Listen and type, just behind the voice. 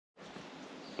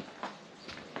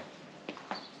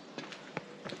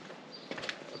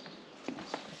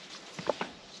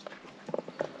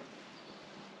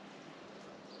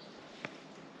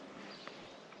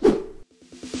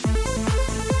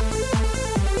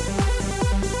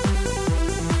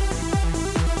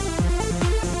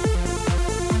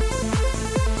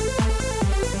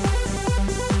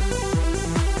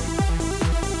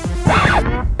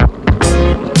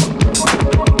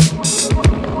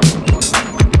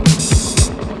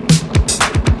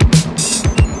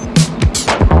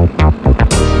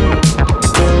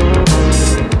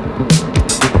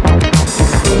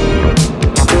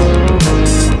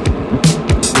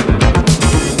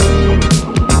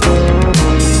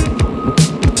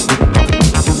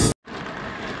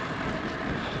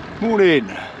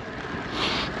Morning.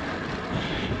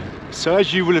 So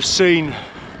as you will have seen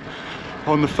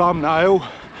on the thumbnail,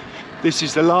 this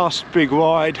is the last big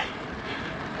ride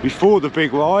before the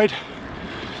big ride.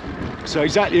 So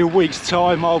exactly a week's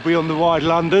time I'll be on the ride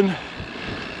London.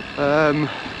 So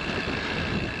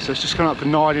it's just coming up for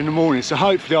 9 in the morning, so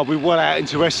hopefully I'll be well out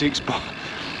into Essex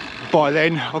by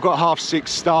then. I've got a half-7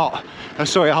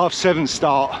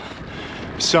 start,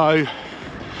 so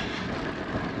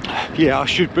yeah, I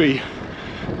should be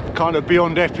kind of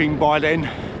beyond Epping by then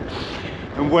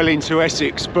and well into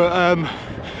Essex. But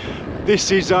this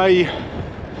is another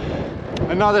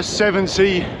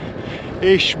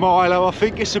 70-ish miler. I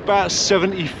think it's about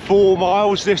 74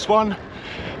 miles, this one.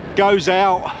 Goes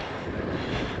out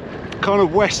kind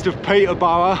of west of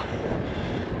Peterborough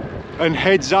and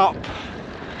heads up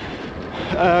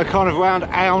kind of around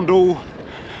Oundle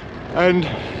and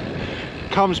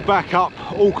comes back up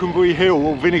Alconbury Hill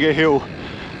or Vinegar Hill.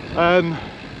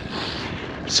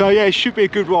 So yeah, it should be a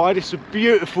good ride. It's a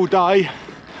beautiful day.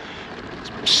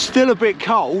 It's still a bit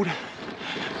cold,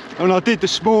 and I did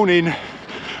this morning,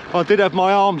 I did have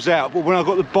my arms out, but when I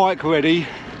got the bike ready,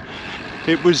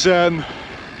 it was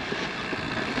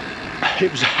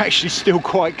actually still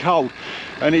quite cold,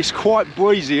 and it's quite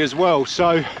breezy as well.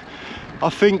 So I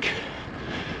think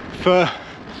for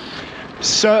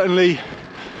certainly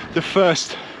the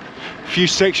first few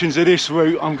sections of this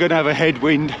route I'm going to have a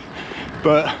headwind,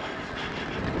 but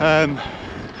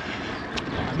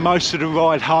most of the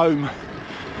ride home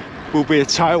will be a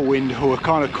tailwind, or a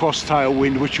kind of cross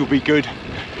tailwind, which will be good.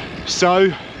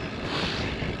 So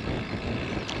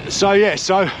yeah,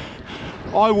 so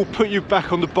I will put you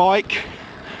back on the bike.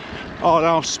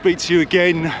 I'll speak to you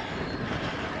again,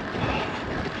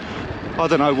 I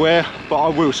don't know where, but I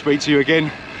will speak to you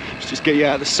again. Let's just get you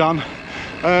out of the sun.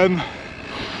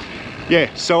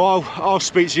 Yeah, so I'll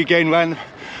speak to you again when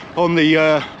on the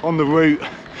route.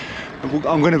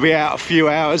 I'm going to be out a few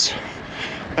hours,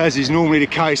 as is normally the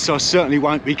case, so I certainly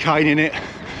won't be caning it.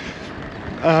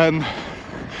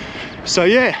 So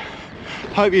yeah,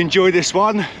 hope you enjoy this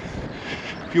one.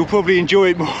 You'll probably enjoy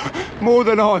it more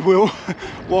than I will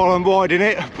while I'm riding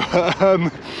it, but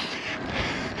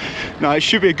no, it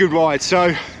should be a good ride.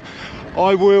 So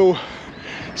I will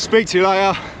speak to you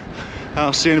later.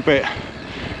 I'll see you in a bit.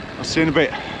 I'll see you in a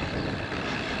bit.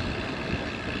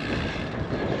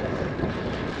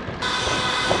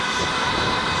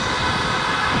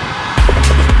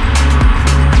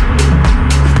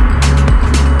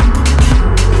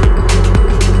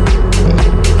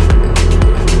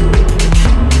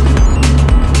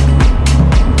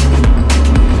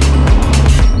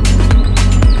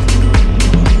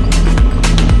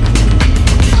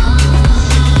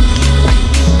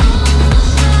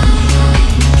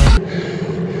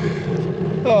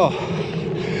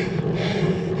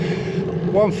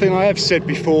 One thing I have said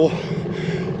before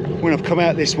when I've come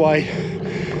out this way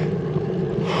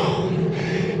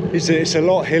is that it's a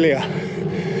lot hillier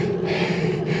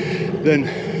than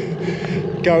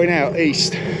going out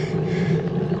east.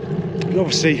 And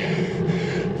obviously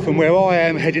from where I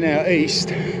am heading out east,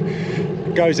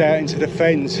 it goes out into the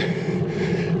fens,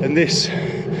 and this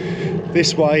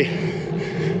way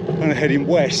kind of heading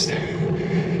west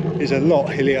is a lot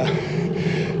hillier,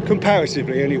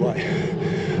 comparatively anyway.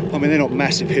 I mean, they're not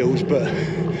massive hills, but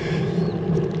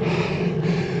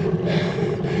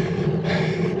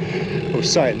I was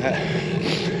saying that.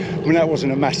 I mean, that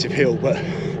wasn't a massive hill, but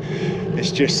it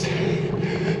just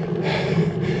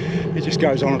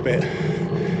goes on a bit.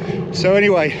 So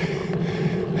anyway,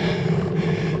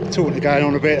 talking to going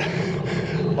on a bit,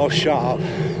 I'll shut up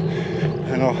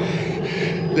and I'll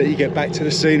let you get back to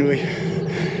the scenery.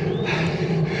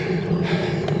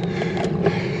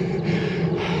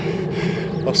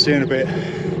 I'll see you in a bit.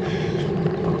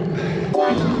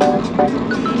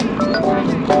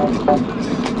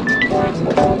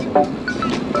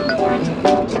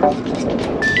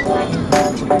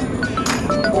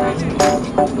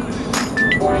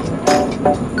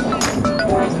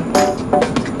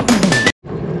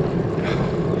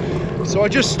 So I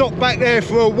just stopped back there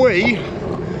for a wee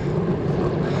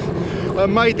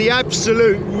and made the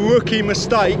absolute rookie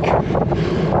mistake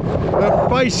of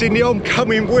facing the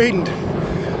oncoming wind.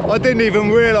 I didn't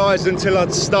even realise until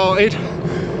I'd started.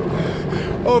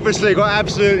 Obviously got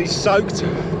absolutely soaked,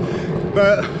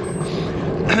 but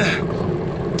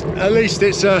at least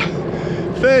it's a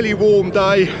fairly warm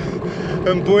day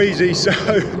and breezy, so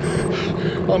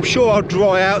I'm sure I'll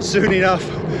dry out soon enough.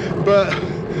 But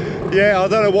yeah, I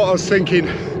don't know what I was thinking.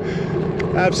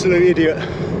 Absolute idiot.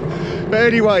 But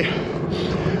anyway,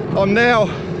 I'm now,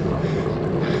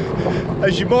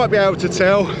 as you might be able to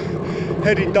tell,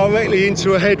 heading directly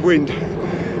into a headwind.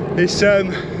 It's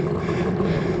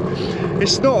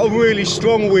not a really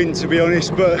strong wind, to be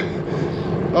honest, but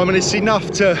I mean it's enough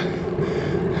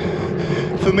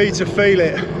for me to feel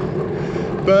it.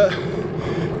 But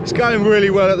it's going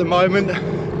really well at the moment.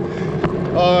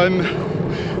 I'm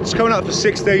just coming up for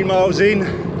 16 miles in,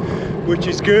 which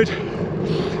is good.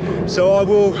 So I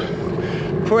will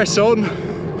press on,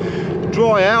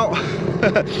 dry out,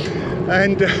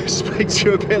 and speak to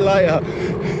you a bit later.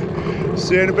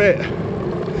 See you in a bit.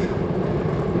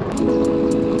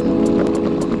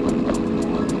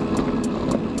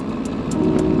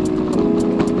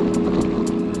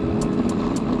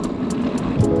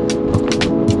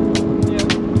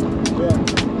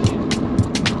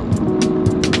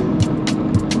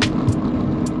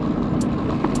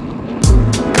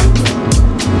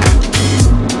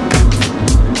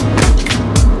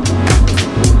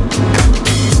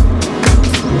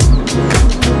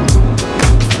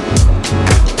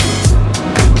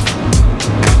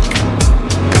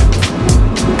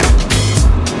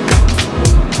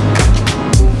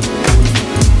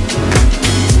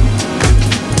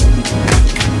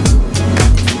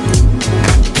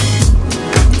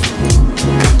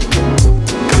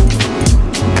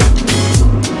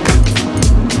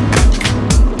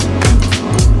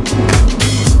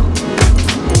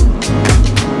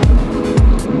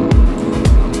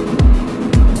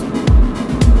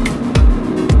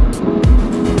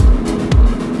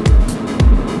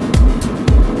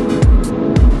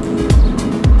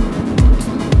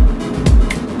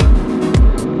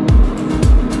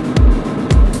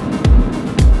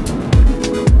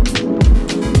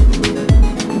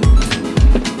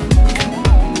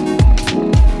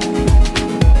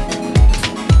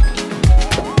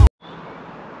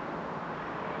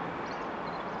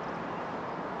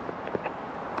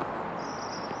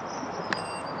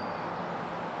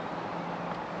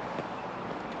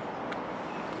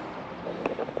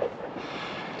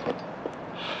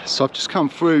 So I've just come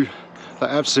through that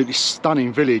absolutely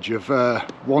stunning village of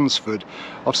Wansford.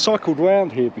 I've cycled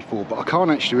round here before, but I can't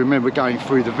actually remember going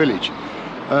through the village.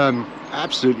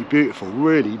 Absolutely beautiful,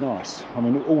 really nice. I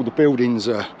mean, all the buildings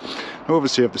are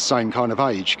obviously of the same kind of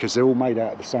age because they're all made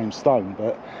out of the same stone,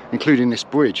 but including this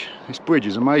bridge. This bridge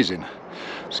is amazing.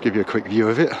 Just give you a quick view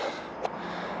of it.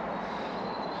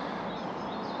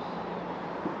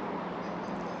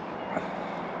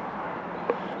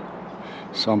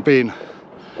 So I'm being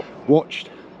watched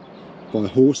by a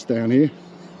horse down here.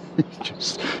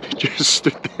 just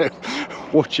stood there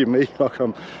watching me like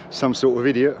I'm some sort of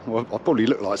idiot. Well, I probably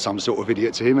look like some sort of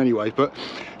idiot to him anyway. But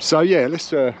so yeah,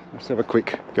 let's have a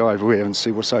quick go over here and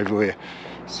see what's over here.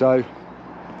 So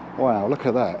wow, look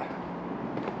at that,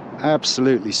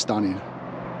 absolutely stunning.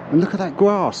 And look at that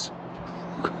grass.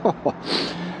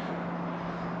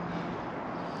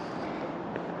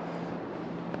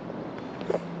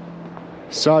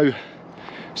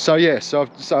 So yeah, so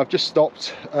I've just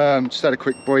stopped, just had a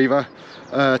quick breather,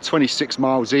 26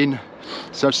 miles in,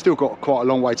 so I've still got quite a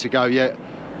long way to go yet.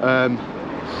 I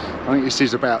think this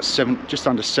is about just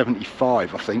under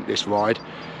 75, I think, this ride.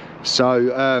 So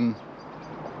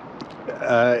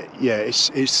yeah,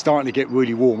 it's starting to get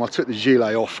really warm. I took the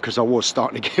gilet off because I was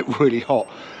starting to get really hot,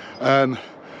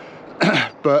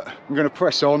 but I'm going to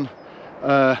press on.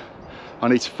 I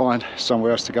need to find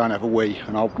somewhere else to go and have a wee,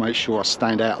 and I'll make sure I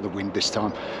stand out of the wind this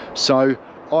time. So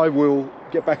I will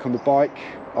get back on the bike,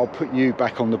 I'll put you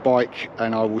back on the bike,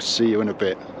 and I will see you in a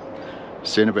bit.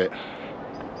 See you in a bit.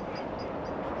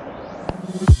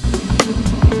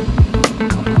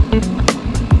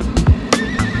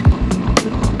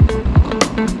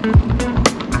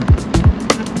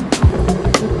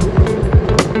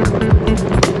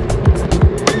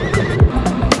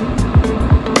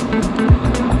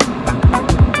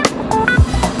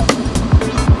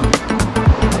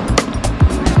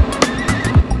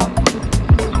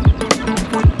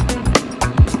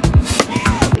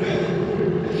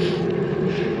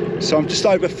 So I'm just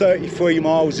over 33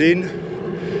 miles in,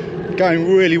 going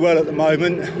really well at the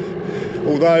moment,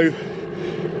 although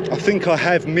I think I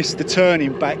have missed the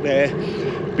turning back there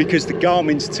because the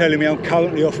Garmin's telling me I'm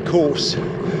currently off course.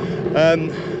 I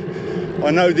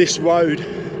know this road,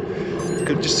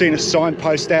 I've just seen a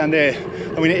signpost down there.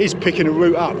 I mean, it is picking a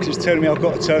route up because it's telling me I've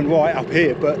got to turn right up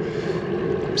here, but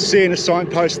seeing a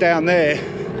signpost down there,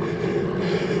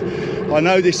 I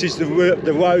know this is the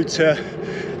road to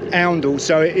Oundle,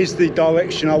 so it is the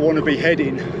direction I want to be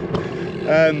heading,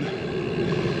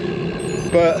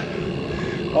 but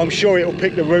I'm sure it'll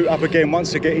pick the route up again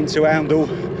once I get into Oundle,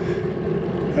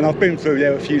 and I've been through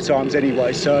there a few times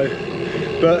anyway, so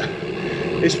but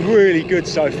it's really good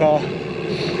so far.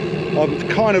 I'm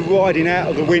kind of riding out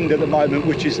of the wind at the moment,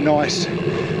 which is nice.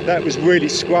 That was really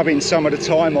scrubbing some of the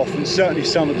time off and certainly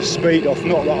some of the speed off.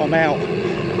 Not that I'm out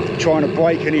trying to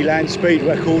break any land speed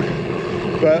record,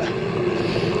 but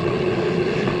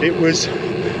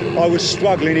I was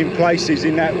struggling in places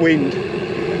in that wind,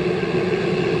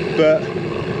 but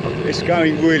it's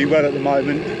going really well at the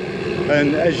moment.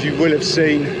 And as you will have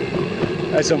seen,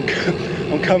 as I'm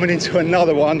coming into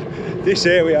another one, this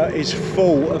area is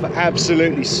full of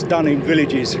absolutely stunning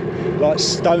villages, like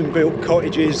stone-built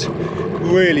cottages,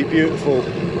 really beautiful.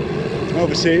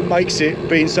 Obviously it makes it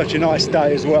being such a nice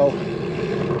day as well.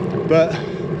 But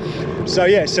so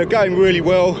yeah, so going really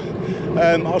well.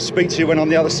 I'll speak to you when on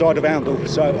the other side of Oundle,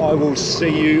 so I will see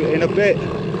you in a bit.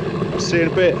 See you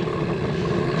in a bit.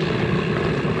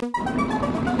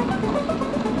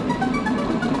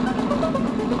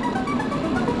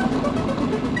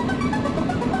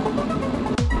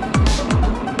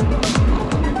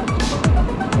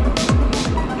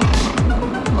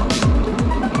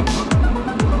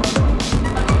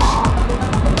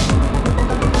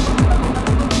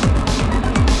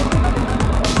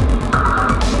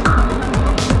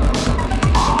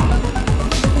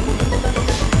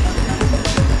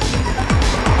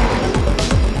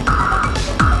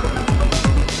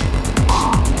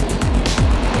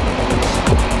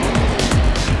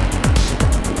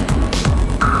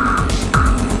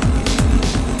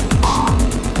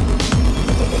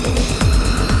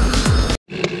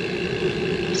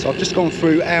 So I've just gone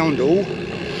through Oundle,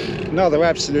 another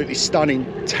absolutely stunning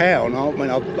town. I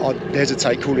mean, I'd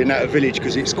hesitate calling that a village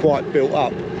because it's quite built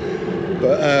up.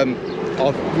 But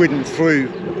I've ridden through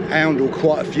Oundle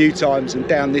quite a few times and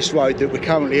down this road that we're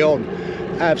currently on.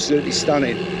 Absolutely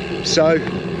stunning. So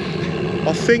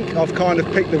I think I've kind of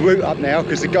picked the route up now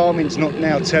because the Garmin's not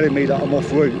now telling me that I'm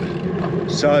off route.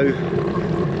 So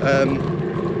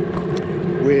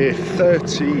we're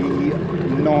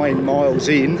 39 miles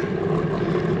in.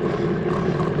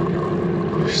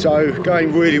 So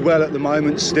going really well at the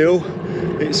moment still.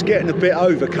 It's getting a bit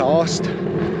overcast,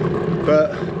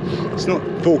 but it's not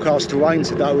forecast to rain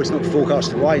today. It's not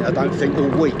forecast to rain, I don't think, all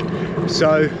week.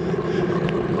 So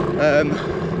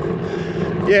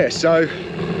yeah, so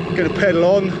I'm going to pedal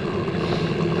on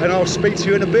and I'll speak to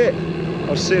you in a bit.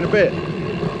 I'll see you in a bit.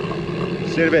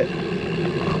 See you in a bit.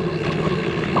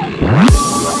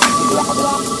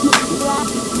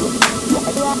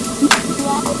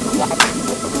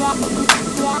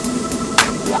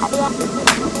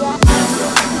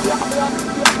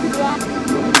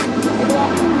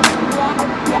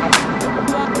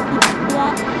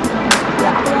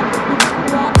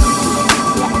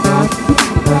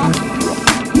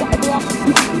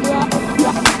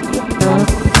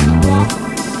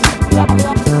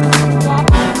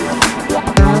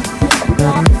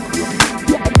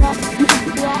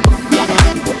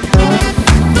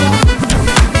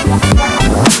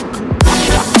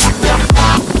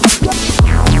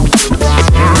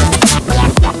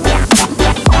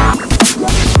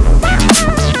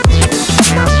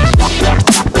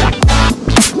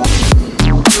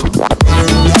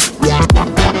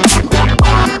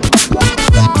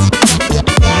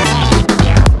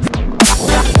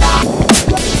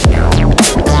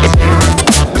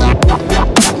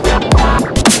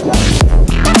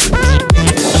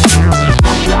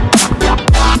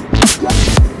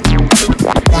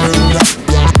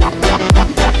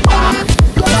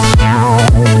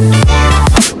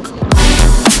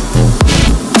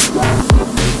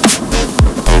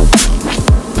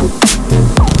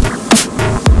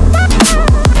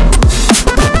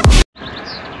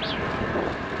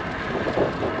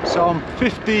 So I'm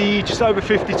just over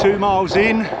 52 miles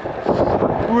in.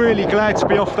 Really glad to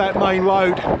be off that main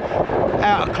road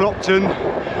out of Clopton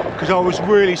because I was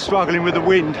really struggling with the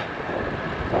wind.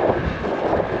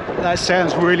 That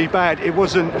sounds really bad. It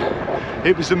wasn't,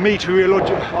 it was the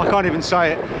meteorological, I can't even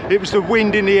say it. It was the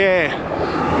wind in the air,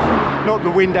 not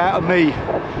the wind out of me.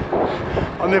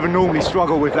 I never normally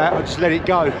struggle with that, I just let it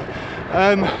go.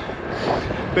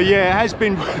 But yeah, it has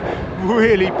been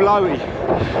really blowy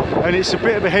and it's a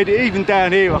bit of a head, even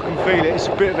down here I can feel it, it's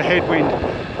a bit of a headwind.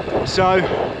 So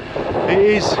it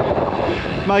is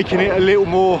making it a little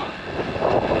more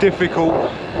difficult,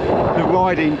 the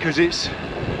riding, because it's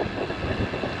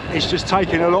just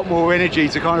taking a lot more energy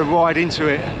to kind of ride into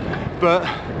it, but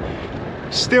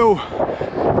still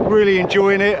really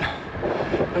enjoying it.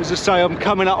 As I say, I'm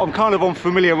kind of on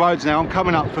familiar roads now. I'm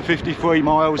coming up for 53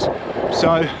 miles,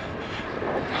 so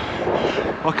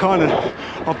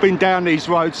I've been down these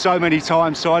roads so many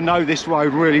times, so I know this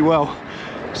road really well.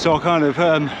 So I kind of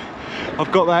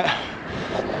I've got that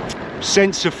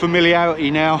sense of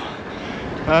familiarity now.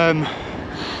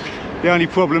 The only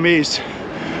problem is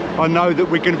I know that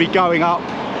we're going to be going up.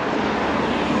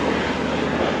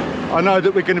 I know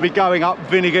that we're going to be going up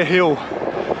Vinegar Hill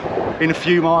in a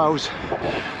few miles,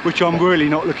 which I'm really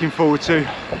not looking forward to.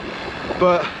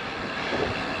 But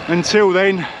until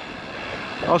then,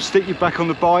 I'll stick you back on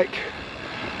the bike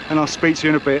and I'll speak to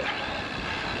you in a bit.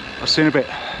 I'll see you in a bit.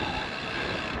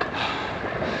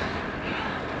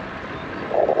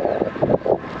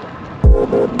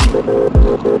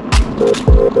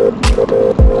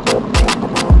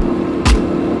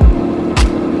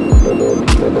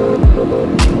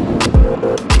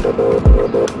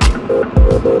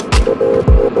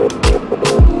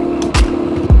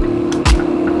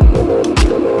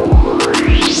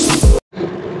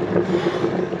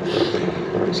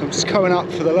 So I'm just coming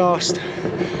up for the last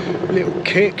little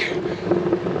kick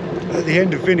at the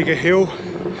end of Vinegar Hill.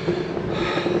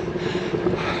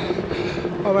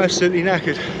 I'm absolutely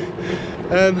knackered.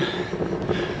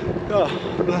 Oh,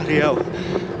 bloody hell.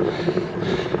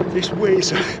 This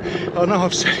wind, I know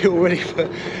I've said it already, but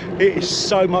it is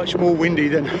so much more windy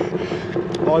than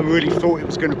I really thought it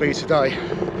was going to be today.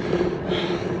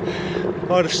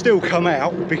 I'd have still come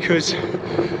out because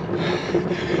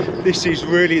this is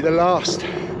really the last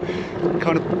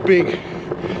kind of big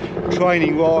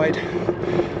training ride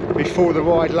before the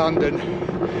Ride London.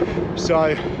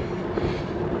 So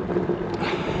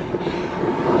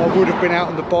I would have been out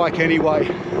on the bike anyway,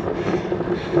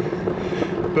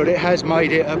 but it has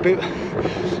made it a bit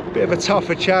of a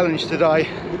tougher challenge today.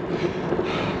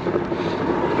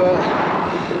 But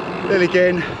then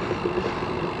again,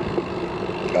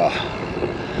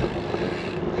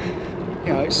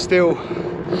 you know, it's still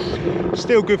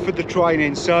good for the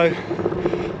training. So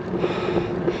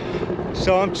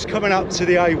I'm just coming up to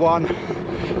the A1.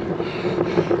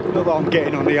 Not that I'm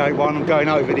getting on the A1, I'm going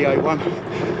over the A1.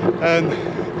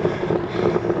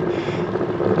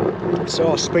 So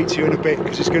I'll speak to you in a bit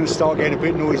because it's going to start getting a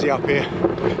bit noisy up here.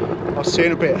 I'll see you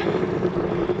in a bit.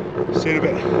 See you in a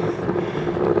bit.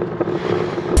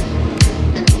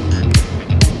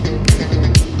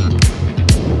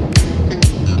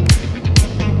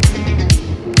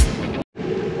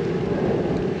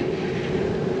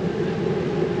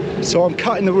 So I'm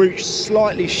cutting the route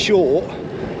slightly short.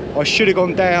 I should have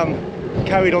gone down,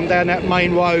 carried on down that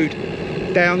main road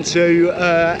down to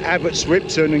Abbots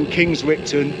Ripton and Kings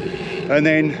Ripton, and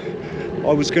then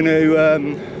I was going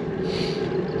to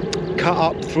cut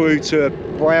up through to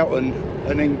Broughton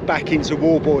and then back into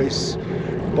Warboys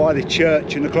by the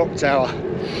church and the clock tower.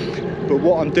 But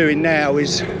what I'm doing now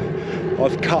is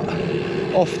I've cut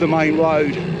off the main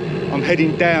road. I'm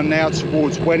heading down now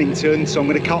towards Wellington, so I'm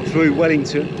going to cut through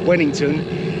Wellington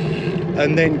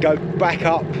and then go back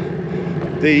up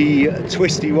the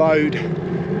twisty road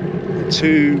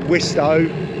to Wistow,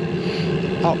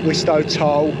 up Wistow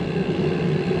Toll,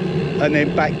 and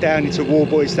then back down into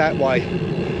Warboys that way.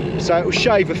 So it will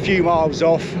shave a few miles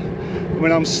off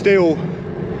when I'm still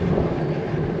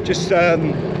just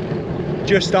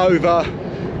over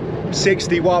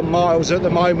 61 miles at the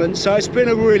moment. So it's been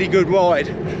a really good ride,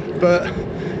 but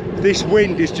this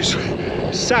wind is just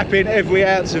sapping every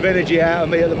ounce of energy out of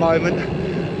me at the moment.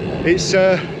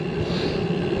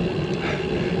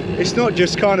 It's not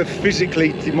just kind of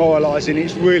physically demoralising,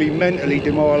 it's really mentally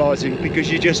demoralising, because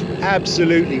you're just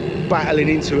absolutely battling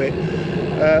into it.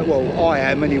 Well, I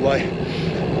am anyway.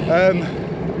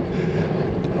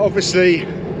 Obviously,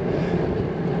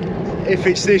 if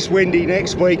it's this windy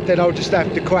next week, then I'll just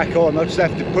have to crack on. I'll just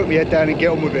have to put my head down and get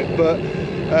on with it. But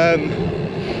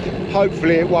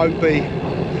hopefully it won't be.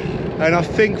 And I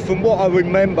think from what I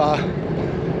remember,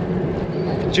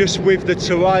 just with the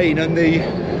terrain and the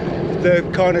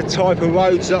kind of type of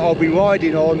roads that I'll be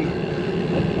riding on,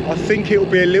 I think it'll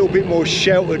be a little bit more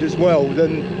sheltered as well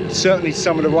than certainly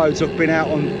some of the roads I've been out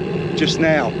on just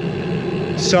now.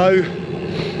 So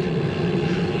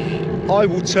I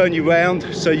will turn you round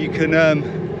so you can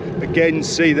again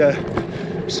see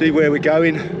where we're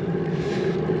going,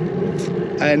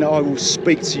 and I will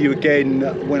speak to you again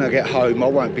when I get home. I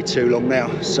won't be too long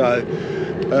now. So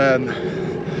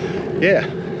yeah,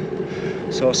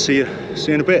 so I'll see you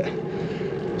in a bit.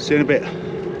 See you in a bit.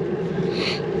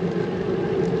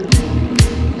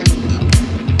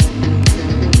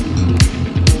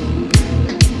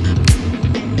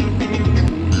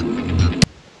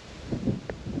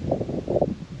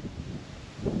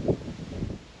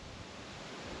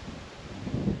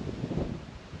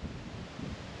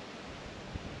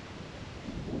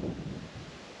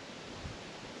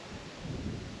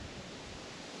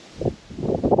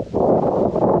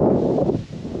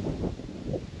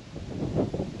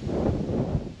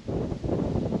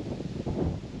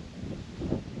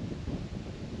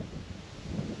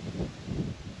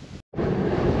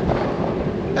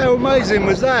 How amazing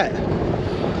was that? It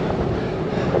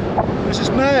was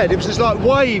just mad. It was just like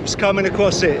waves coming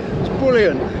across it. It's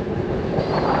brilliant.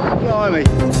 Blimey.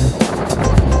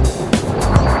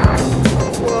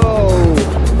 Whoa.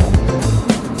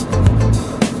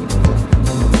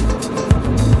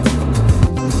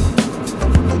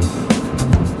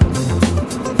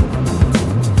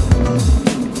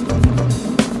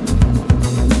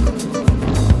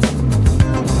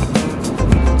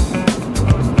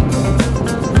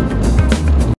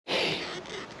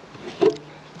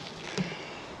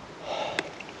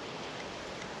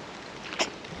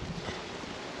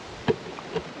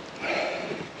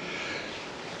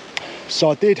 So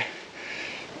I did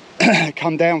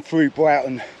come down through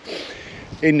Broughton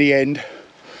in the end,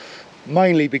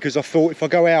 mainly because I thought if I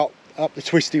go out up the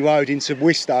twisty road into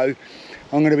Wistow,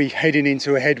 I'm going to be heading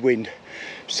into a headwind.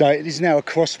 So it is now a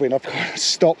crosswind. I've kind of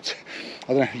stopped.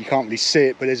 I don't know, you can't really see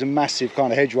it, but there's a massive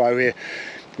kind of hedgerow here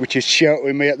which is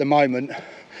sheltering me at the moment.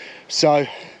 So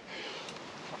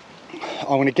I'm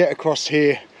going to get across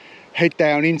here, head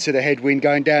down into the headwind,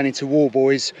 going down into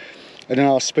Warboys, and then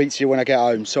I'll speak to you when I get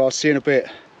home. So I'll see you in a bit.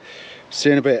 See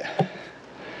you in a bit.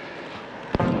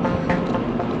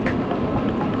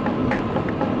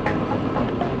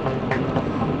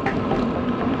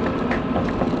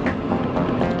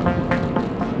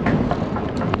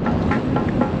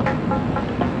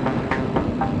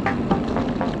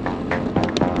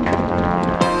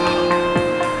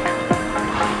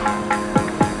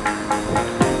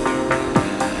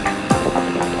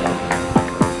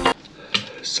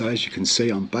 So as you can see,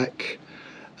 I'm back.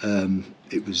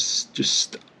 It was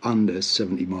just under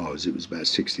 70 miles. It was about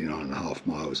 69.5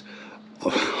 miles.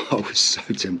 I was so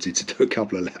tempted to do a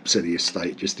couple of laps of the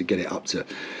estate just to get it up to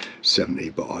 70,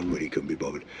 but I really couldn't be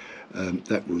bothered.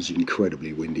 That was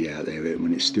incredibly windy out there. I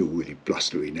mean, it's still really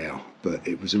blustery now, but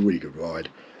it was a really good ride.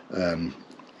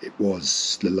 It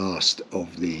was the last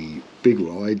of the big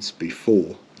rides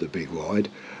before the big ride.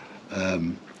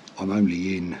 I'm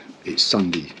only in, it's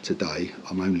Sunday today,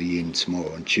 I'm only in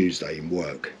tomorrow and Tuesday in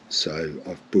work. So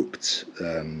I've booked,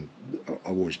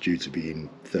 I was due to be in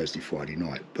Thursday, Friday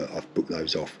night, but I've booked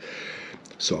those off.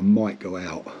 So I might go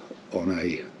out on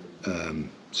a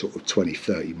sort of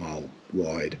 20-30 mile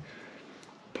ride,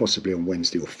 possibly on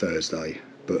Wednesday or Thursday,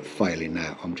 but failing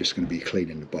that, I'm just going to be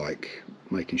cleaning the bike,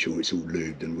 making sure it's all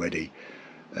lubed and ready,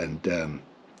 and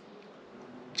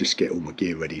just get all my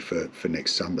gear ready for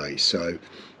next Sunday. So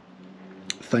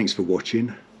thanks for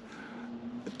watching.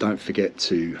 Don't forget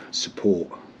to support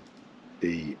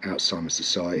the Alzheimer's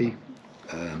Society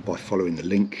by following the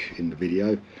link in the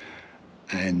video,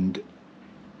 and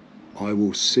I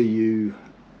will see you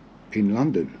in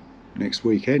London next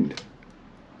weekend.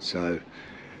 So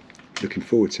looking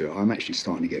forward to it. I'm actually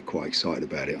starting to get quite excited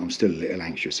about it. I'm still a little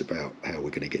anxious about how we're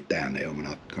going to get down there. I mean,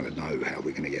 I kind of know how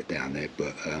we're going to get down there,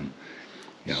 but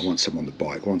yeah, once I'm on the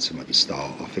bike, once I'm at the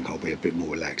start, I think I'll be a bit more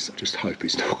relaxed. I just hope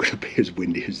it's not going to be as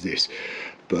windy as this.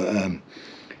 But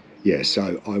yeah,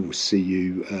 so I will see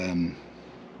you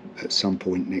at some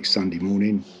point next Sunday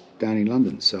morning down in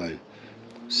London. So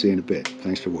see you in a bit.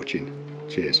 Thanks for watching.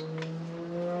 Cheers.